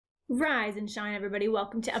Rise and shine, everybody.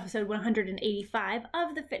 Welcome to episode 185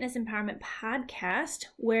 of the Fitness Empowerment Podcast,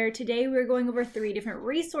 where today we're going over 3 different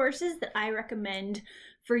resources that I recommend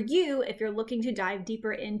for you if you're looking to dive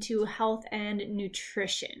deeper into health and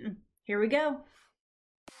nutrition. Here we go.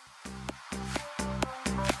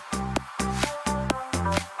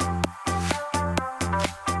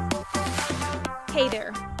 Hey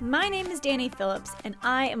there, my name is Danny Phillips, and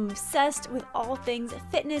I am obsessed with all things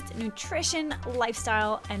fitness, nutrition,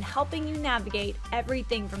 lifestyle, and helping you navigate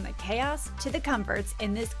everything from the chaos to the comforts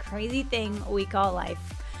in this crazy thing we call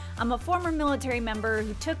life. I'm a former military member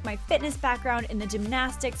who took my fitness background in the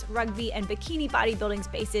gymnastics, rugby, and bikini bodybuilding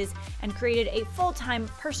spaces and created a full-time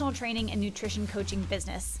personal training and nutrition coaching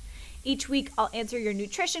business. Each week, I'll answer your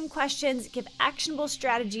nutrition questions, give actionable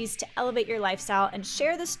strategies to elevate your lifestyle, and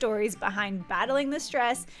share the stories behind battling the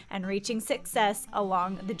stress and reaching success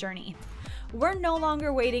along the journey. We're no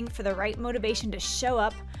longer waiting for the right motivation to show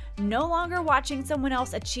up, no longer watching someone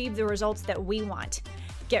else achieve the results that we want.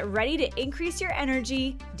 Get ready to increase your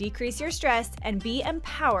energy, decrease your stress, and be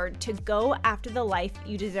empowered to go after the life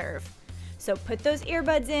you deserve. So put those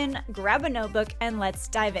earbuds in, grab a notebook, and let's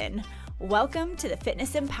dive in. Welcome to the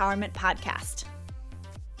Fitness Empowerment Podcast.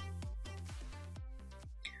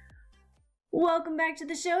 Welcome back to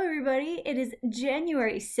the show, everybody. It is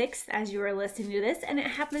January 6th as you are listening to this, and it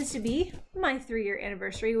happens to be my 3-year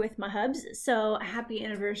anniversary with my hubs. So happy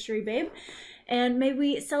anniversary, babe. And may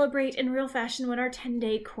we celebrate in real fashion when our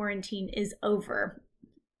 10-day quarantine is over.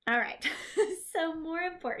 All right. So more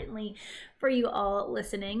importantly, for you all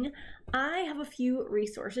listening, I have a few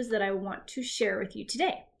resources that I want to share with you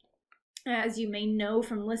today. As you may know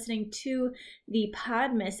from listening to the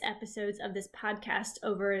Podmas episodes of this podcast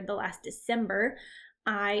over the last December,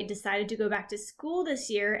 I decided to go back to school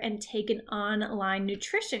this year and take an online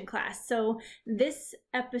nutrition class. So this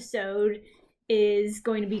episode is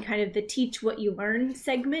going to be kind of the teach what you learn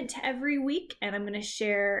segment every week, and I'm going to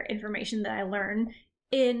share information that I learn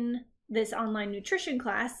in this online nutrition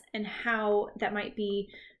class and how that might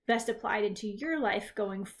be best applied into your life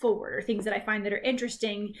going forward, or things that I find that are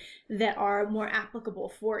interesting that are more applicable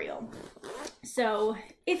for you. So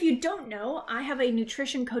if you don't know, I have a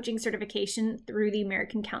nutrition coaching certification through the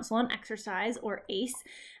American Council on Exercise, or ACE,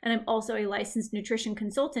 and I'm also a licensed nutrition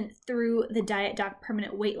consultant through the Diet Doc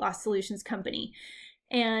Permanent Weight Loss Solutions Company.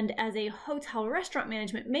 And as a hotel restaurant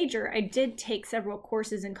management major, I did take several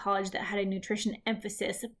courses in college that had a nutrition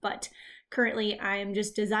emphasis, but currently I am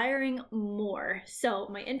just desiring more. So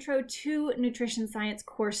my Intro to Nutrition Science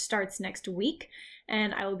course starts next week,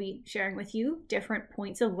 and I will be sharing with you different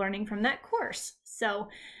points of learning from that course. So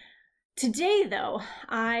today, though,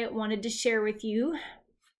 I wanted to share with you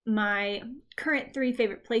my current 3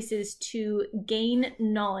 favorite places to gain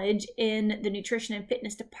knowledge in the nutrition and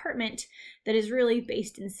fitness department that is really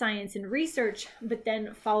based in science and research, but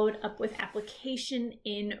then followed up with application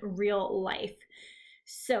in real life.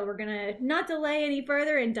 So we're gonna not delay any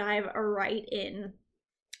further and dive right in.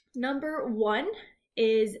 Number 1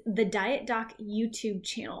 is the Diet Doc YouTube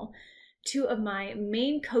channel. 2 of my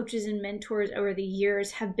main coaches and mentors over the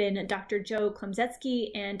years have been Dr. Joe Klemczewski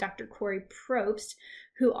and Dr. Corey Probst,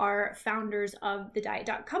 who are founders of the Diet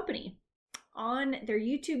Doc Company. On their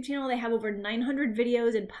YouTube channel, they have over 900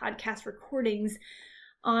 videos and podcast recordings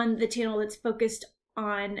on the channel that's focused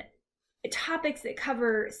on topics that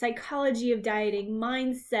cover psychology of dieting,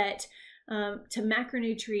 mindset, to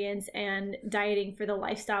macronutrients and dieting for the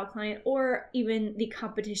lifestyle client or even the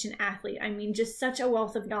competition athlete. I mean, just such a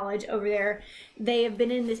wealth of knowledge over there. They have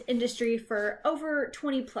been in this industry for over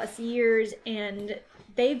 20 plus years, and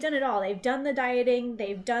they've done it all. They've done the dieting,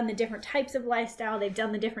 they've done the different types of lifestyle, they've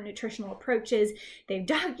done the different nutritional approaches, they've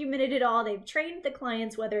documented it all, they've trained the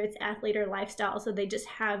clients, whether it's athlete or lifestyle. So they just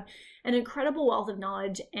have an incredible wealth of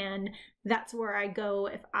knowledge, and that's where I go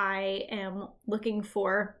if I am looking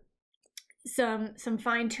for some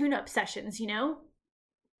fine tune-up sessions, you know?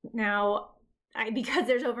 Now, because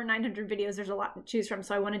there's over 900 videos, there's a lot to choose from,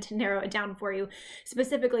 so I wanted to narrow it down for you.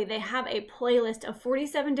 Specifically, they have a playlist of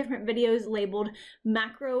 47 different videos labeled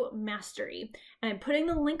Macro Mastery, and I'm putting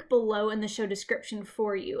the link below in the show description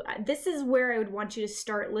for you. This is where I would want you to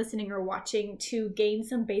start listening or watching to gain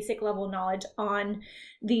some basic level knowledge on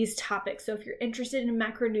these topics. So if you're interested in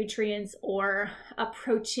macronutrients or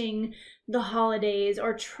approaching the holidays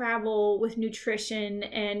or travel with nutrition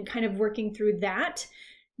and kind of working through that,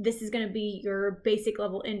 this is going to be your basic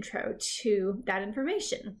level intro to that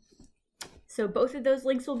information. So both of those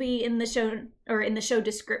links will be in the show or in the show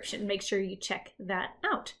description. Make sure you check that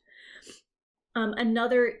out.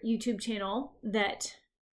 Another YouTube channel that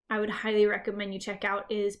I would highly recommend you check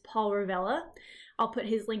out is Paul Ravella. I'll put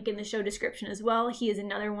his link in the show description as well. He is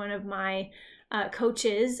another one of my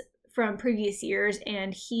coaches from previous years,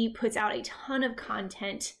 and he puts out a ton of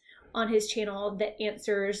content on his channel that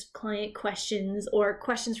answers client questions or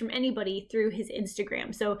questions from anybody through his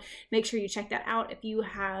Instagram. So make sure you check that out if you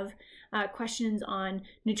have questions on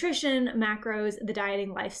nutrition, macros, the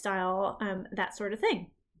dieting lifestyle, that sort of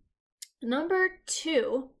thing. Number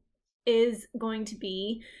 2 is going to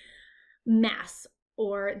be MASS,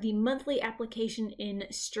 or the Monthly Application in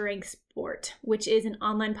Strength Sport, which is an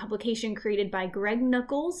online publication created by Greg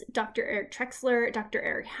Nuckols, Dr. Eric Trexler, Dr.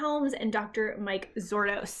 Eric Helms, and Dr. Mike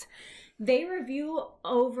Zourdos. They review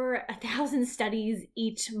over 1,000 studies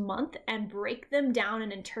each month and break them down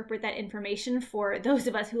and interpret that information for those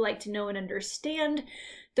of us who like to know and understand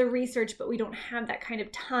the research, but we don't have that kind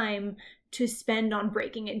of time to spend on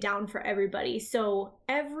breaking it down for everybody. So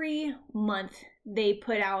every month they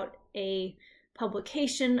put out a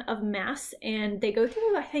publication of MASS, and they go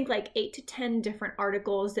through, I think, like 8 to 10 different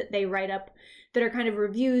articles that they write up that are kind of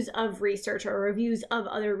reviews of research or reviews of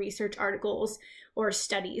other research articles or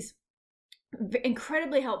studies.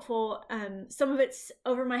 Incredibly helpful. Some of it's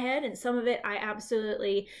over my head, and some of it I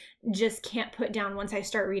absolutely just can't put down once I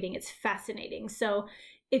start reading. It's fascinating. So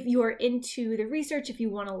if you are into the research, if you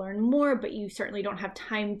want to learn more, but you certainly don't have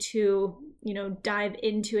time to, dive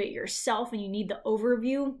into it yourself and you need the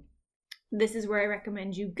overview, this is where I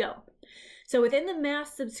recommend you go. So within the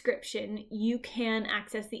MASS subscription, you can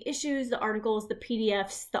access the issues, the articles, the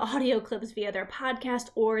PDFs, the audio clips via their podcast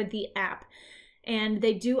or the app. And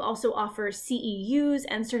they do also offer CEUs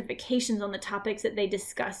and certifications on the topics that they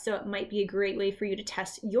discuss, so it might be a great way for you to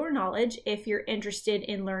test your knowledge if you're interested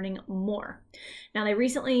in learning more. Now, they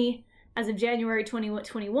recently, as of January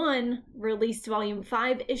 2021, released Volume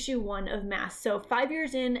 5, Issue 1 of MASS. So 5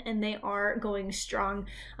 years in, and they are going strong.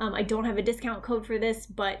 I don't have a discount code for this,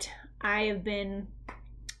 but I have been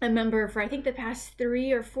a member for, I think, the past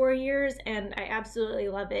 3 or 4 years, and I absolutely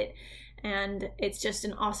love it. And it's just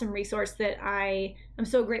an awesome resource that I am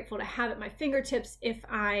so grateful to have at my fingertips if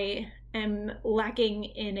I am lacking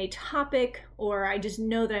in a topic, or I just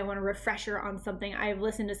know that I want a refresher on something. I've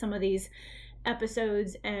listened to some of these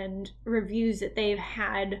episodes and reviews that they've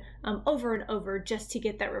had over and over just to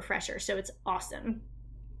get that refresher. So it's awesome.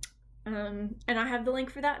 And I have the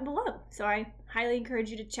link for that below. So I highly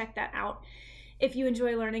encourage you to check that out if you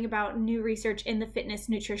enjoy learning about new research in the fitness,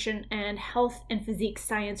 nutrition, and health and physique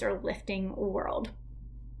science or lifting world.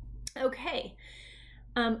 Okay.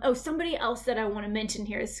 Somebody else that I want to mention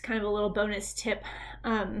here is kind of a little bonus tip.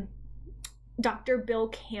 Dr. Bill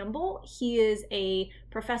Campbell, he is a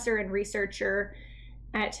professor and researcher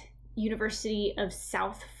at University of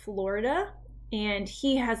South Florida, and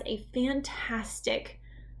he has a fantastic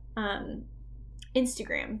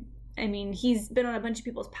Instagram. I mean, he's been on a bunch of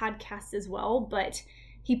people's podcasts as well, but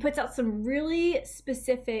he puts out some really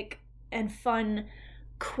specific and fun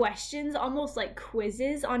questions, almost like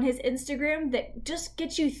quizzes on his Instagram that just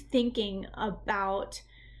get you thinking about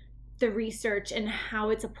the research and how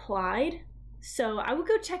it's applied. So I would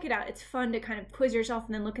go check it out. It's fun to kind of quiz yourself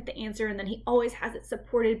and then look at the answer, and then he always has it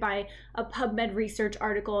supported by a PubMed research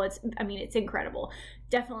article. It's incredible.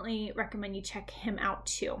 Definitely recommend you check him out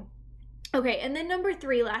too. Okay, and then number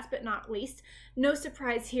 3, last but not least, no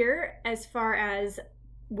surprise here as far as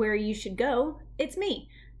where you should go, it's me.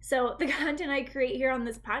 So the content I create here on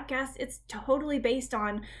this podcast, it's totally based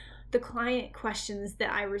on the client questions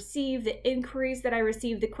that I receive, the inquiries that I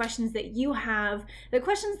receive, the questions that you have, the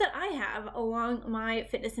questions that I have along my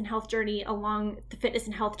fitness and health journey, along the fitness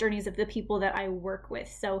and health journeys of the people that I work with.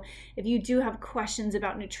 So if you do have questions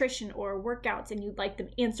about nutrition or workouts and you'd like them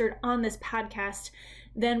answered on this podcast,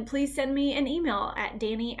 then please send me an email at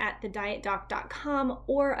danny@thedietdoc.com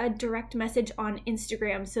or a direct message on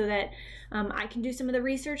Instagram so that I can do some of the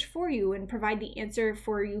research for you and provide the answer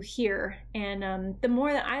for you here. And the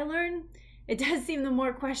more that I learn, it does seem the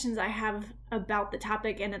more questions I have about the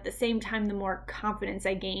topic, and at the same time, the more confidence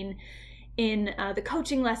I gain in the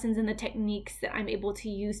coaching lessons and the techniques that I'm able to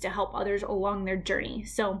use to help others along their journey.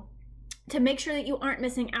 So to make sure that you aren't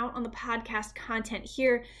missing out on the podcast content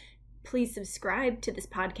here, please subscribe to this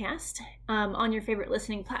podcast on your favorite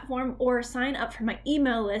listening platform, or sign up for my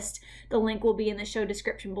email list. The link will be in the show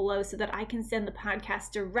description below so that I can send the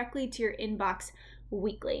podcast directly to your inbox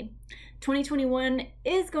weekly. 2021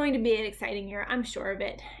 is going to be an exciting year, I'm sure of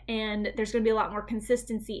it, and there's going to be a lot more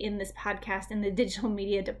consistency in this podcast in the digital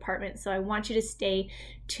media department, so I want you to stay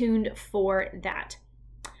tuned for that.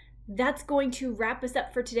 That's going to wrap us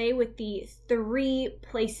up for today with the 3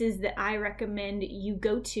 places that I recommend you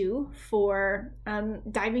go to for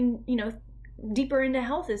diving, deeper into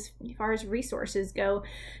health as far as resources go.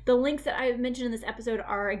 The links that I've mentioned in this episode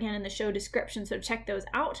are again in the show description, so check those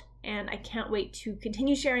out. And I can't wait to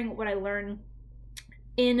continue sharing what I learn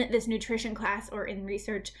in this nutrition class or in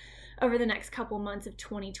research over the next couple months of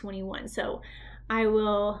 2021. So I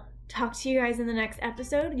will talk to you guys in the next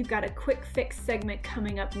episode. You've got a quick fix segment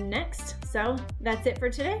coming up next. So that's it for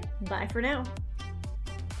today. Bye for now.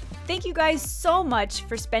 Thank you guys so much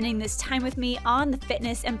for spending this time with me on the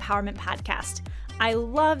Fitness Empowerment Podcast. I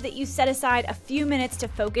love that you set aside a few minutes to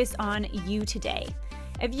focus on you today.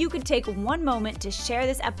 If you could take one moment to share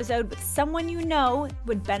this episode with someone you know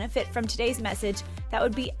would benefit from today's message, that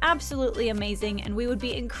would be absolutely amazing, and we would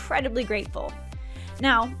be incredibly grateful.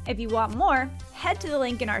 Now, if you want more, head to the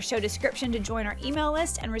link in our show description to join our email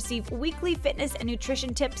list and receive weekly fitness and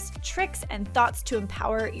nutrition tips, tricks, and thoughts to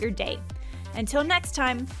empower your day. Until next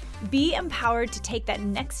time, be empowered to take that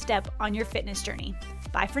next step on your fitness journey.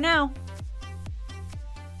 Bye for now.